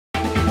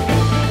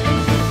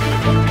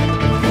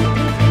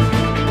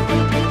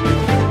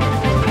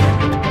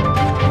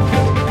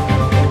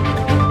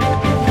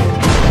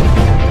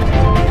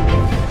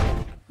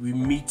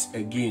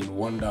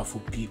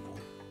wonderful people.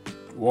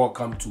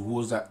 Welcome to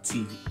Wozer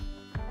TV,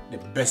 the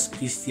best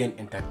Christian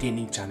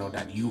entertaining channel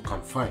that you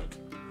can find.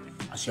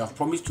 As you have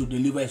promised to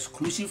deliver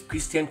exclusive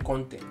Christian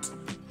content,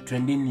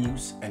 trending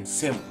news and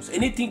sermons,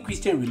 anything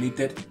Christian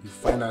related, you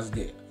find us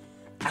there.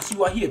 As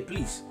you are here,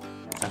 please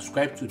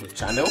subscribe to the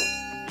channel.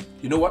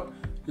 You know what?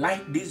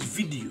 Like this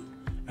video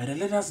and then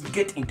let us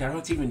get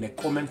interactive in the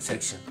comment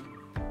section.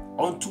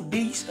 On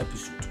today's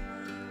episode,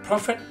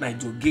 Prophet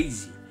NAIGEL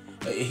GAISEY,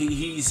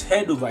 he is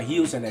head over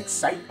heels and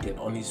excited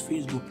on his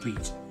Facebook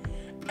page,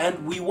 and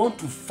we want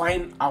to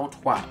find out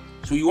why.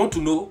 So you want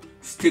to know?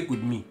 Stick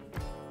with me.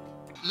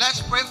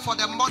 Let's pray for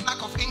the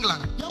monarch of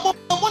England. The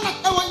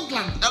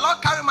Lord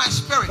carried my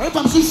spirit,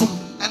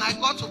 and I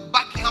got to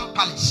Buckingham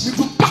Palace.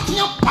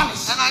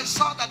 And I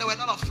saw that there were a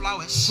lot of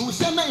flowers.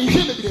 And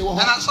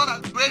I saw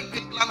that great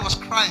England was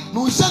crying.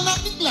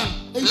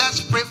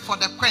 Let's pray for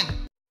the queen.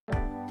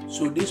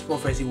 So this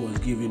prophecy was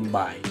given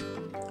by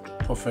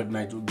Prophet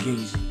NAIGEL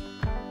GAISEY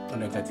on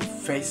the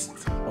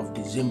 31st of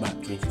December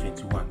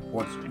 2021,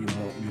 what we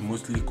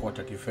mostly call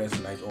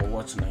 31st night or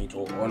watch night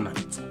or all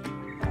night.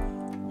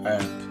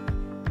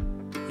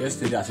 And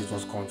yesterday, as it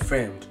was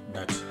confirmed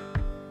that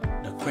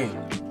the Queen,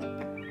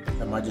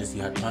 Her Majesty,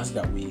 had passed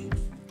away,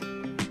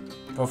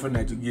 Prophet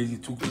NAIGEL GAISEY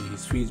took to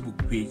his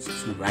Facebook page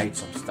to write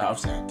some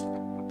stuff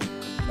and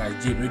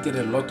that generated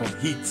a lot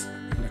of heat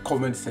in the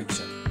comment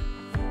section.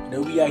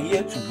 Then we are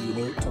here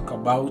to talk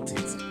about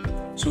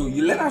it. So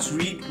you let us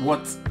read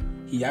what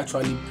he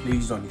actually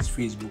placed on his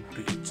Facebook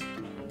page.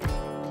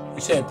 He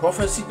said,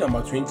 prophecy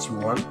number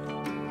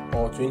 21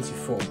 or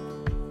 24,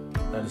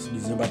 that is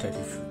December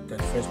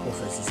 31st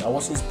prophecies. I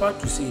was inspired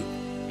to say,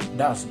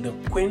 thus the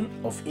Queen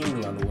of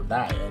England will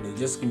die, and it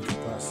just came to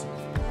pass.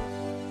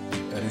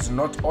 It is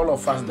not all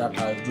of us that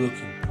are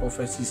joking.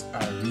 Prophecies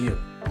are real.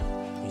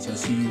 He said,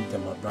 see you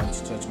in my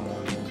branch church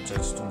morning,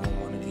 church tomorrow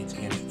morning, 8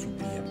 a.m. to 2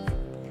 p.m.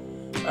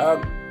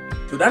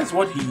 So that's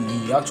what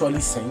he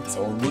actually sent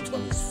or wrote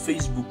on his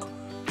Facebook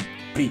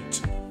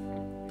page.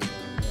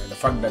 The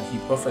fact that he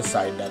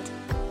prophesied that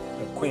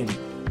the Queen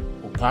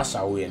will pass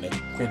away, and the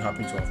Queen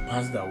happened to have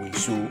passed away.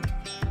 So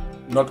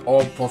not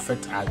all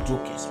prophets are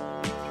jokers.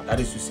 That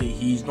is to say,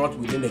 he is not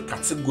within the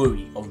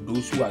category of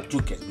those who are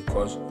jokers,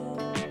 because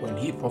when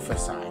he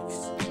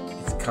prophesies,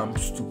 it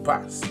comes to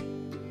pass.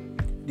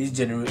 This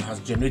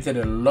has generated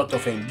a lot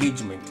of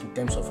engagement in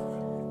terms of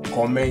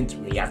comments,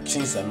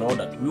 reactions, and all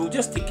that. We will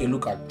just take a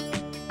look at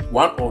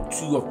one or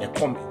two of the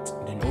comments.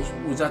 Then also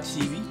Wozer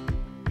TV,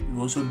 we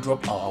will also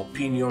drop our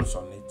opinions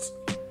on it.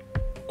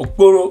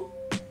 Okporo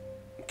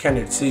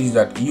Kenneth says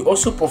that he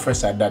also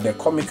prophesied that the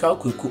comical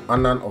Kweku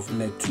Anan of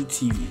Net2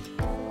 TV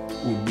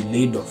will be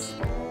laid off,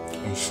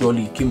 and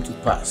surely it came to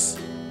pass.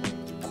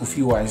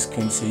 Kofi Wise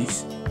Ken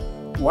says,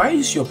 why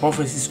is your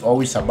prophecies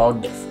always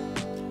about death?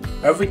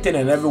 Everything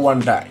and everyone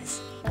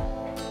dies.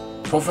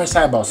 Prophesy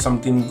about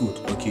something good,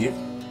 okay?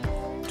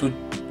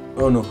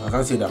 Oh no, I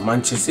can't say that.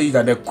 Manchester says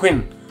that the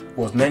Queen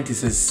was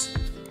 96.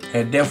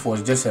 Her death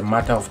was just a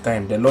matter of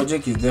time. The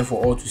logic is there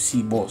for all to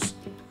see, boss.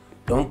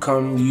 Don't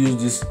come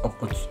use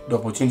the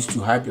opportunity to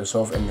hype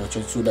yourself and your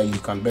church so that you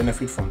can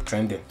benefit from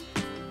trending.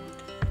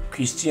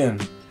 Christian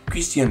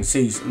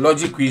says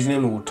logic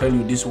reasoning will tell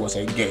you this was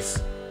a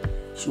guess.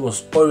 She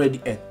was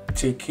already a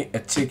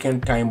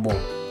taken time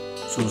bomb.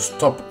 So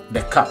stop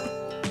the cap.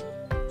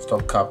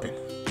 Stop capping.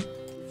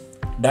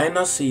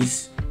 Dinah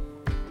says,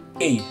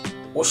 hey,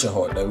 what's your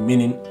heart?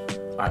 Meaning,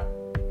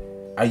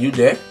 are you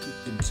there?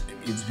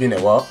 It's been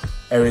a while.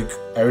 Eric,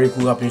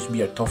 who happens to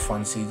be a tough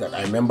fan, says that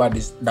I remember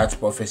that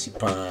prophecy.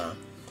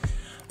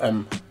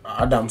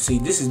 Adam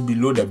says this is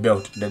below the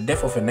belt. The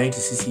death of a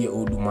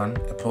 96-year-old woman,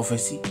 a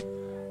prophecy.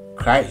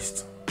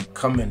 Christ,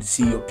 come and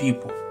see your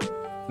people.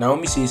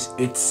 Naomi says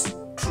it's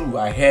true.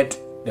 I heard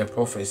the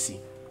prophecy.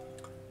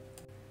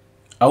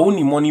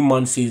 Auni Money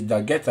Man says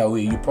that get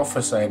away. You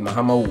prophesied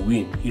Mahama will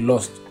win. He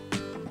lost.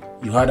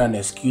 You had an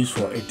excuse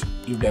for it.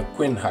 If the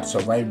Queen had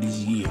survived this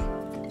year,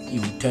 you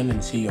would turn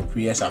and say your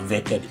prayers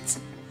averted it.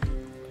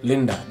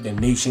 Linda,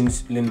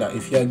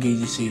 Ifya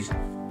Gaisey says,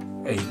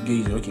 hey,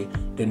 Gaisey, okay,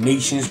 the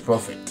nation's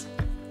prophet.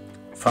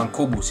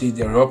 Frankobo says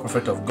the real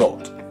prophet of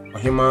God.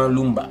 Ohima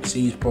Lumba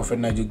says Prophet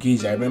NAIGEL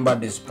GAISEY. I remember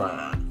this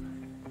pan.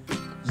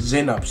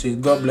 Zainab says,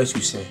 God bless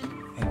you, sir,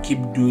 and keep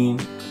doing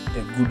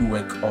the good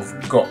work of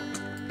God.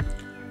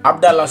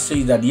 Abdallah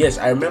says that yes,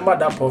 I remember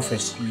that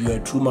prophecy. You are a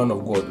true man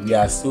of God. We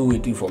are still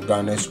waiting for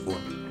Ghana's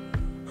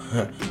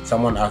own.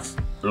 Someone asked,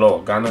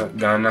 Lord,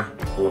 Ghana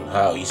own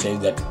how? He says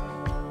that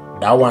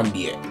one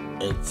there,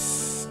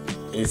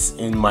 it's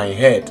in my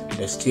head.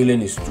 The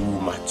stealing is too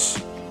much.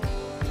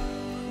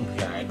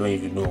 Yeah, I don't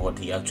even know what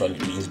he actually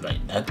means by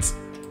that.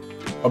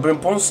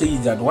 Obrimpon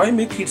says that why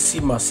make it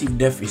seem massive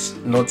death is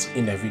not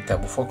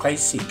inevitable? For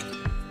Christ's sake,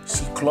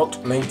 she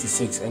clocked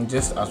 96, and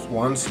just as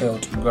one's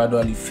health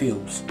gradually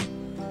fails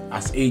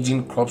as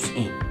aging crops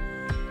in,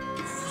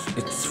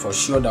 it's for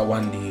sure that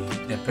one day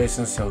the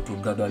person's health will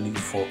gradually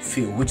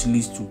fail, which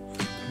leads to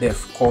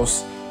death.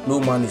 Cause no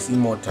man is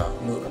immortal.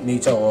 No,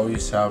 nature will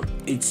always have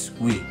its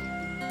way.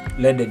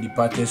 let the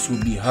departed soul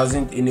be.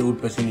 Hasn't any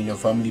old person in your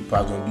family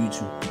passed on due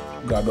to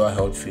gradual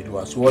health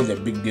failure? So what's the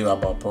big deal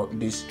about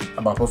this,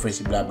 about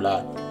prophecy, blah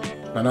blah?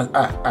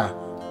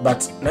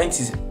 But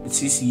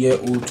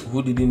 96-year-old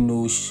who didn't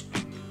know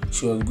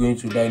she was going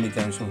to die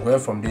anytime soon, where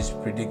from this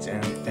predict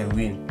and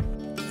win?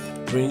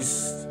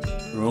 Prince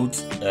wrote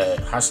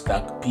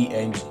hashtag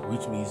PNG,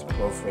 which means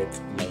Prophet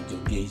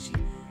NAIGEL GAISEY,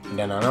 and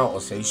then Anna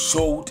also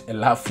showed a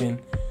laughing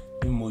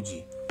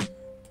emoji.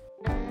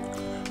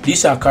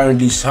 These are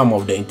currently some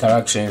of the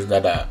interactions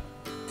that are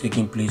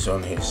taking place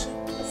on his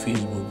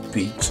Facebook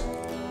page.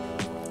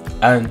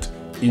 And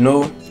you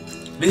know,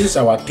 this is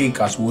our take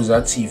as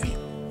Wozer TV.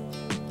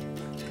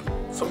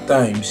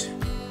 Sometimes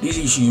these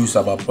issues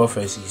about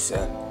prophecies,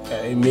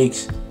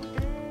 it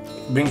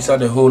brings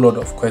out a whole lot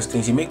of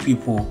questions. It makes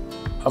people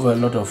have a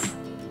lot of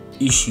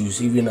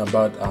issues even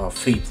about our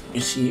faith.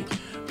 You see,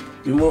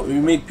 we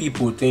make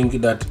people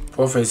think that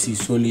prophecy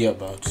is solely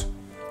about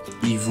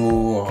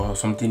evil or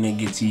something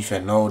negative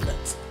and all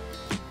that.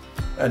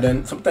 And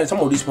then sometimes some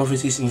of these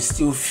prophecies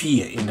instill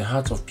fear in the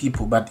hearts of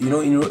people. But you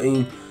know, in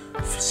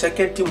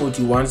 2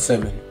 Timothy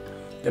 1:7,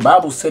 the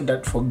Bible said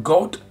that for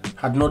God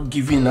had not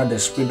given us the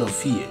spirit of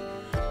fear,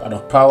 but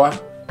of power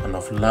and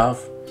of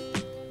love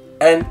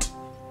and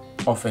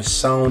of a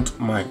sound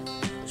mind.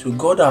 So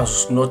God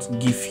does not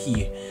give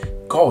fear.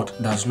 God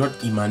does not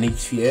emanate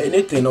fear.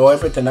 Anything or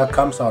everything that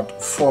comes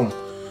out from,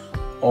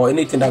 or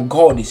anything that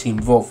God is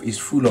involved, is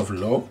full of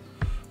love.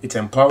 It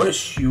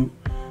empowers you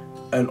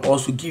and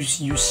also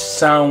gives you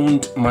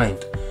sound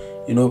mind.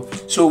 You know,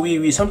 so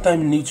we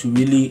sometimes need to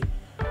really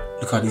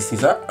look at these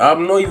things.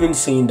 I'm not even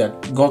saying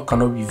that God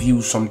cannot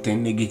reveal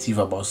something negative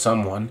about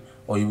someone,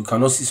 or you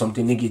cannot see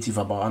something negative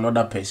about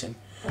another person.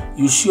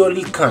 You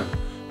surely can,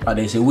 but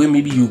there's a way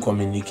maybe you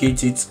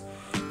communicate it.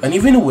 And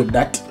even with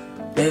that,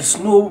 there's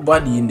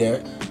nobody in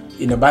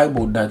the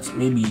Bible that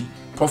maybe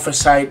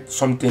prophesied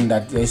something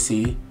that, let's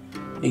say,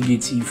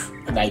 negative,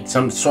 like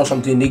saw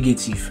something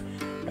negative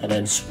and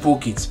then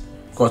spoke it.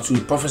 Because to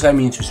prophesy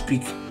means to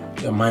speak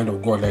the mind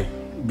of God, like,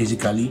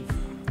 basically.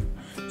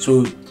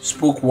 So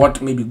spoke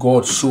what maybe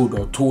God showed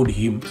or told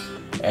him,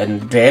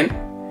 and then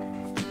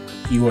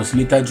he was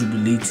later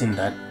jubilating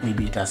that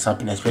maybe it has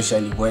happened,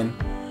 especially when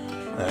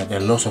the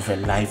loss of a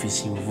life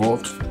is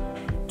involved,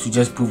 to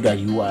just prove that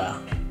you are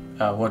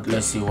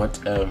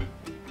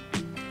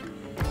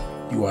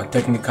you are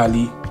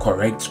technically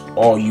correct,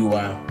 or you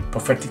are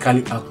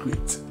prophetically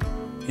accurate.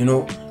 You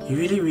know, it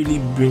really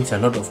brings a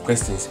lot of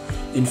questions.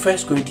 In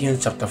 1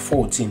 Corinthians chapter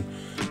 14,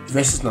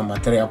 verses number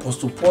 3,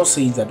 Apostle Paul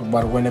says that,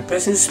 but when a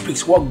person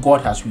speaks what God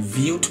has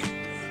revealed,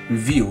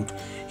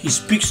 he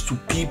speaks to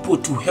people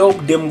to help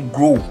them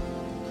grow.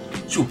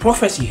 So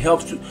prophecy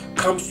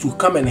comes to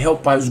come and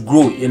help us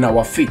grow in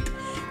our faith,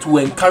 to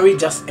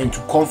encourage us and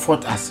to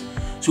comfort us.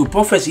 So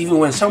prophecy, even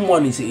when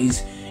someone is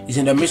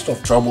in the midst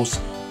of troubles,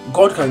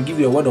 God can give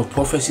you a word of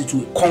prophecy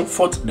to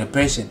comfort the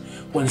person.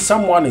 When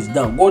someone is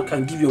down, God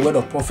can give you a word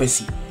of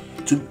prophecy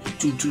to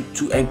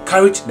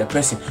encourage the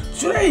person.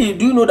 So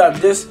do you know that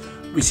just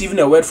receiving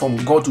a word from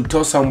God to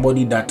tell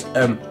somebody that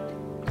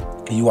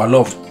you are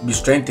loved, be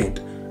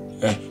strengthened,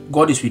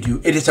 God is with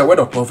you, it is a word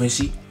of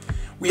prophecy.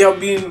 We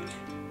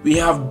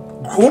have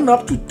grown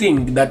up to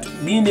think that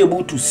being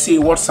able to say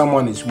what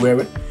someone is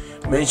wearing,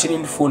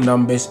 mentioning phone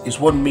numbers, is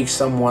what makes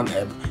someone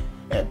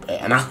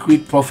an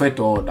accurate prophet,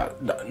 or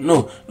that.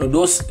 No,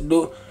 those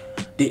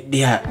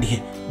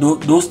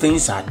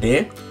things are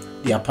there.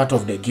 They are part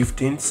of the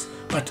giftings,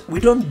 but we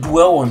don't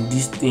dwell on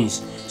these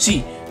things.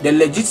 See, the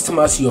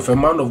legitimacy of a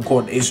man of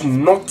God is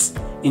not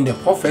in the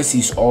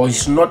prophecies, or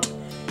is not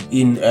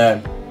in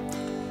the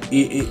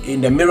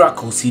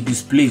miracles he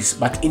displays,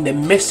 but in the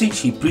message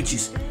he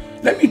preaches.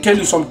 Let me tell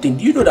you something.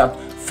 Do you know that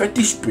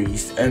fetish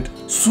priests and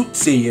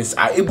soothsayers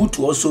are able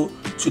to also,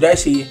 should I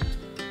say,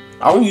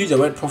 I won't use the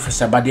word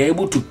prophesy, but they're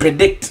able to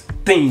predict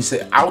things,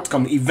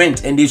 outcome,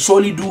 events, and they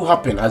surely do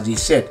happen, as they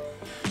said.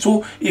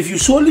 So if you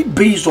solely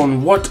based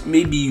on what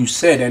maybe you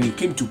said and it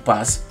came to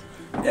pass,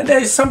 then there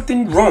is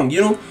something wrong.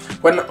 You know,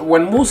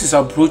 when Moses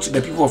approached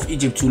the people of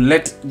Egypt to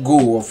let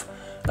go of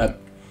the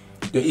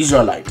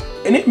Israelite,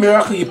 any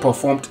miracle he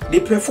performed, they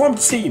performed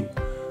same.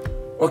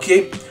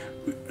 Okay,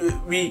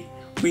 we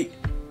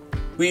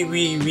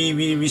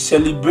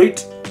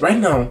celebrate right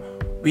now.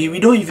 We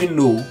don't even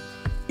know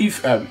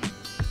if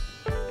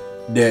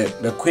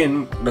the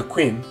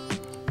queen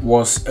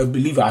was a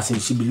believer, as in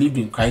she believed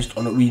in Christ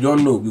or not. We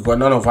don't know, because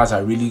none of us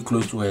are really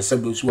close to her,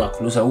 except those who are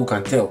closer who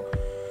can tell.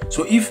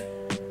 So if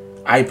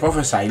I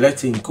prophesy,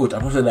 let's say in quote, I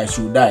prophesy that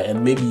she will die,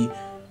 and maybe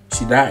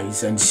she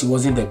dies and she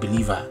wasn't a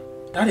believer,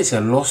 that is a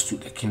loss to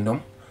the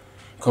kingdom,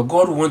 because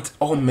God wants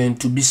all men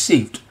to be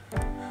saved.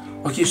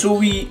 Okay,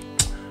 so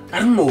I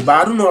don't know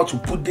how to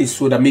put this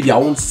so that maybe I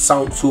won't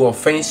sound so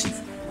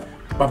offensive.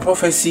 But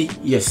prophecy,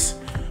 yes.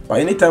 But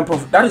anytime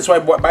that is why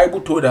the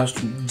Bible told us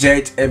to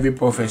judge every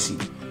prophecy.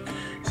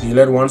 So you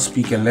let one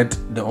speak and let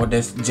the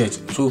others judge.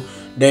 So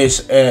there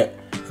is a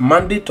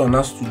mandate on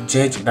us to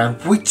judge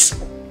that which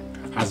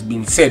has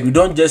been said. We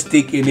don't just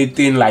take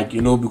anything like,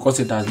 because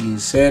it has been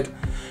said,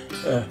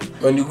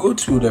 when you go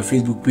to the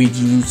Facebook page,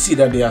 you see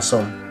that there are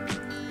some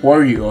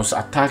warriors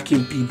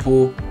attacking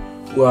people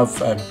who have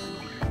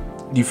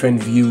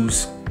different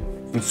views,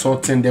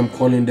 insulting them,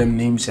 calling them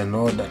names and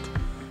all that.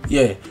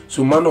 Yeah,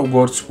 so man of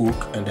God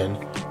spoke, and then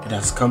it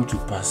has come to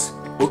pass.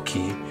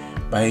 Okay,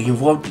 but it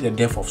involved the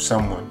death of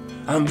someone.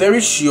 I'm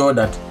very sure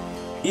that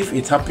if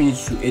it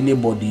happens to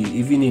anybody,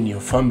 even in your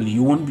family,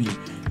 you won't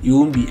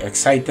be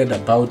excited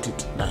about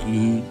it.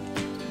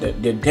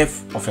 That the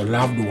death of a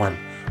loved one,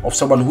 of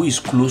someone who is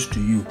close to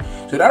you.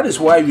 So that is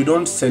why we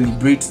don't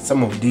celebrate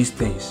some of these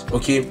things.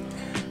 Okay,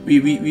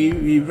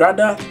 we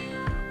rather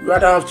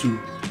have to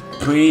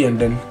pray and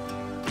then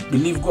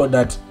believe God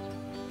that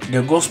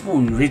the gospel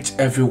will reach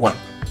everyone.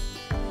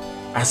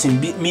 As in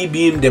me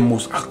being the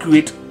most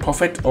accurate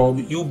prophet, or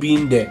you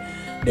being the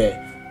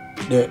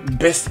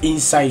best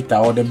insighter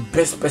or the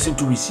best person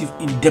to receive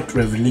in-depth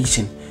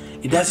revelation.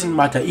 It doesn't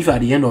matter if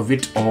at the end of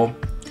it all,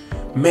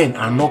 men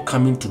are not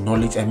coming to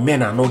knowledge and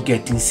men are not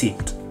getting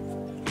saved.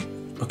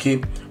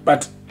 Okay,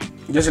 but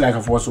just like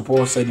Apostle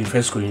Paul said in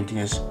 1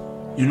 Corinthians,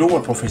 you know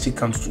what prophecy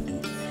comes to do.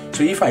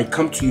 So if I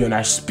come to you and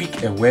I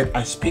speak a word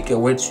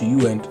to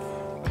you, and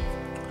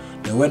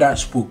the word I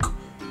spoke,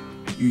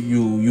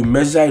 you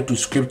measure it to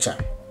scripture,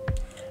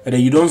 and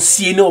then you don't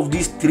see any of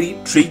these three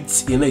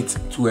traits in it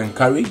to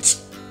encourage.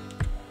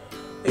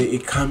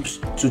 It comes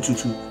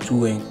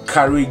to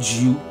encourage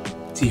you,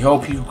 to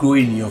help you grow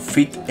in your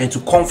faith, and to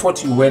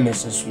comfort you where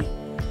necessary.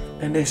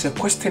 And there's a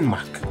question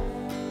mark.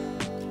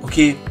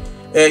 Okay,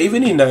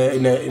 even in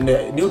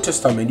the New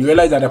Testament, you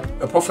realize that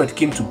a prophet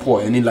came to Paul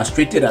and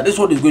illustrated that this is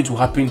what is going to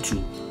happen to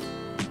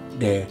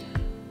the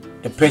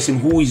person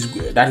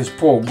that is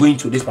Paul, going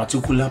to this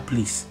particular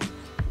place.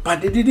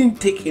 But they didn't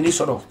take any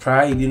sort of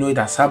pride, it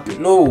has happened.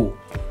 No.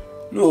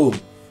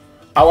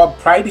 Our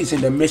pride is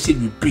in the message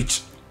we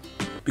preach,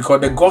 because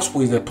the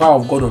gospel is the power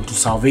of God unto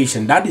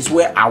salvation. That is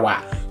where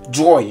our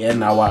joy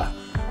and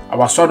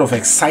our sort of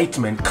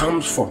excitement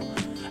comes from.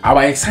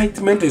 Our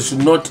excitement is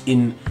not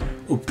in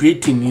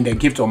operating in the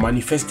gift or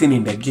manifesting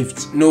in the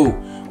gifts,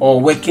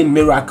 or working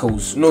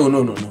miracles. No.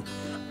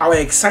 Our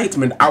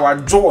excitement, our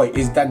joy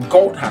is that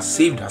God has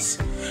saved us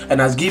and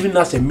has given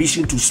us a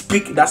mission to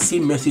speak that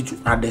same message to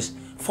others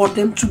for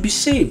them to be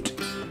saved,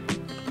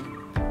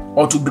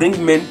 or to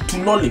bring men to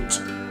knowledge.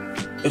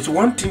 It's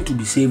one thing to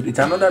be saved, it's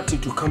another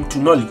thing to come to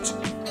knowledge.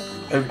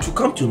 And to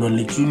come to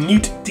knowledge, you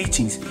need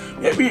teachings.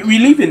 We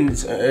live in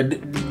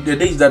the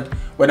days that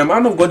when a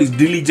man of God is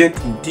diligent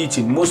in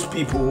teaching, most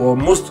people or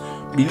most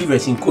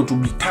believers in quote will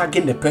be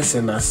tagging the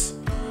person as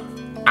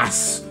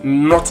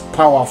not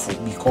powerful,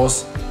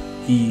 because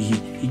he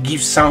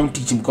gives sound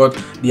teaching, because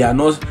they are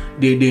not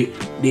they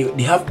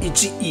have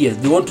itchy ears.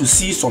 They want to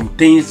see some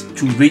things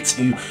to reach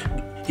you.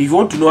 If you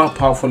want to know how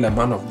powerful a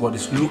man of God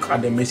is, look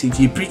at the message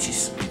he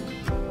preaches.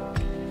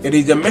 It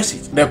is the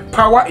message. The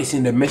power is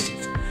in the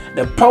message.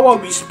 The power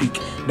we speak,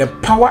 the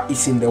power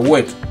is in the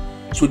word.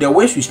 So the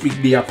words we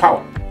speak, they are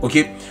power.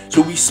 Okay,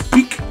 so we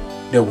speak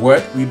the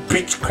word, we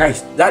preach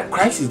Christ. That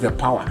Christ is the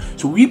power.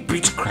 So we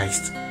preach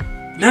Christ.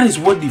 That is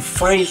what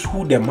defines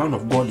who the man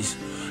of God is,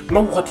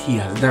 not what he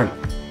has done.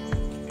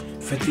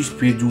 Fetish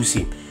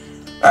producing.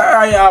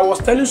 I was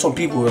telling some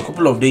people a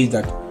couple of days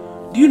that,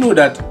 do you know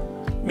that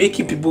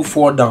making people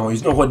fall down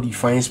is not what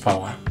defines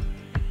power?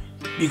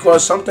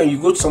 Because sometimes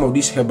you go to some of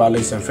these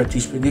herbalists and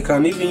fetish, they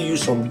can even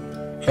use some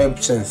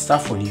herbs and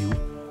stuff on you,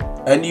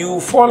 and you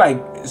fall, like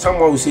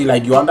someone will say,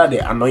 like you're under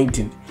the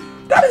anointing.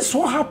 That is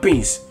what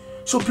happens.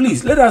 So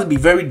please, let us be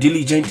very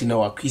diligent in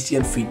our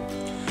Christian faith.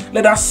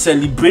 Let us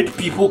celebrate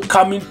people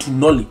coming to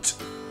knowledge.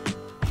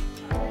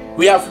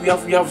 We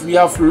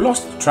have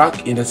lost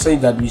track in the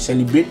sense that we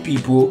celebrate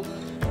people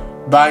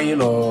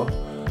buying or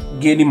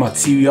gaining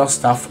material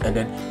stuff, and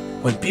then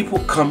when people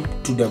come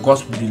to the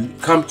gospel,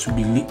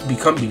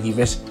 become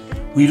believers,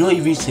 we don't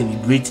even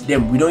celebrate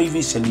them. We don't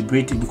even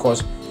celebrate it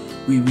because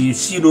we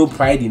see no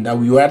pride in that.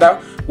 We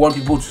rather want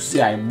people to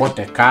say, I bought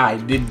a car, I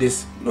did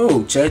this.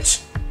 No,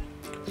 church.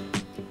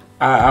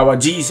 Our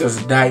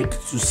Jesus died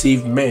to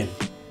save men.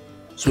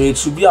 So it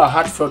should be our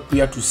heartfelt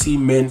prayer to see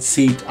men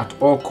saved at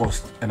all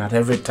costs and at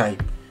every time.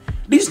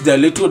 This is the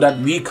little that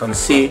we can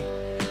say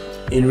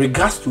in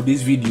regards to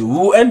this video. We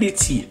will end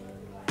it here.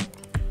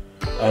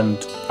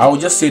 And I will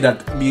just say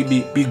that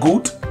be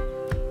good,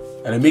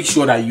 and make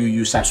sure that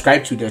you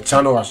subscribe to the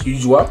channel as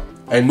usual,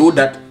 and know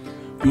that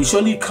we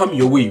surely come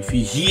your way if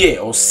you hear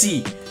or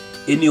see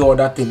any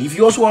other thing. If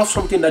you also have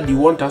something that you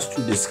want us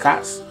to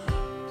discuss,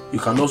 you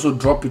can also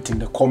drop it in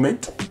the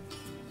comment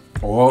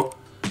or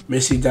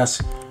message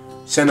us,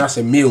 send us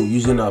a mail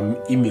using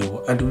our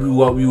email, and we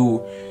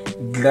will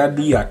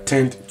gladly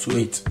attend to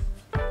it.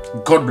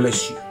 God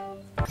bless you.